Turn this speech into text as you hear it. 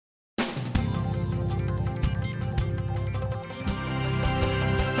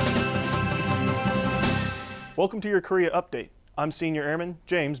Welcome to your Korea Update. I'm Senior Airman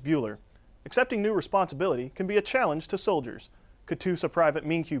James Bueller. Accepting new responsibility can be a challenge to soldiers. KATUSA Private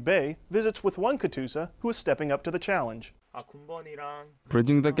Minkyu Bae visits with one KATUSA who is stepping up to the challenge.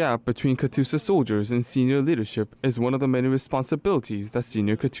 Bridging the gap between KATUSA soldiers and senior leadership is one of the many responsibilities that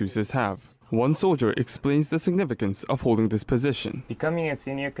senior KATUSAs have. One soldier explains the significance of holding this position. Becoming a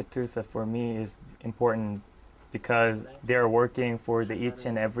senior KATUSA for me is important because they're working for each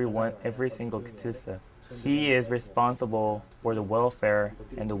and every single KATUSA. He is responsible for the welfare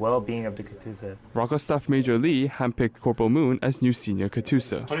and the well-being of the KATUSA. ROKA Staff Major Lee handpicked Corporal Moon as new senior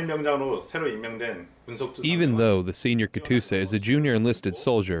KATUSA. Even though the senior KATUSA is a junior enlisted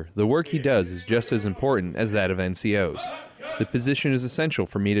soldier, the work he does is just as important as that of NCOs. The position is essential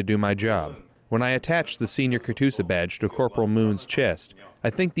for me to do my job. When I attached the senior KATUSA badge to Corporal Moon's chest, I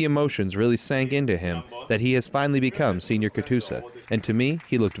think the emotions really sank into him that he has finally become senior KATUSA, and to me,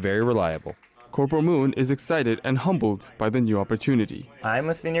 he looked very reliable. Corporal Moon is excited and humbled by the new opportunity. I'm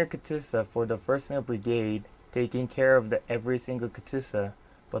a senior KATUSA for the 1st Brigade, taking care of every single KATUSA,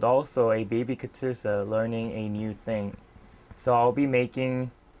 but also a baby KATUSA learning a new thing. So I'll be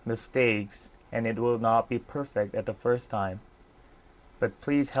making mistakes, and it will not be perfect at the first time. But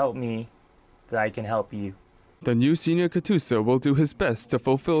please help me that I can help you. The new senior KATUSA will do his best to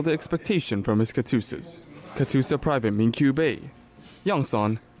fulfill the expectation from his KATUSAs. KATUSA Private Minkyu Bae,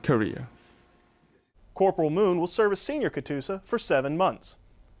 Yongsan, Korea. Corporal Moon will serve as senior KATUSA for 7 months.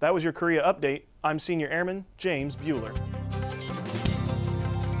 That was your Korea Update. I'm Senior Airman James Bueller.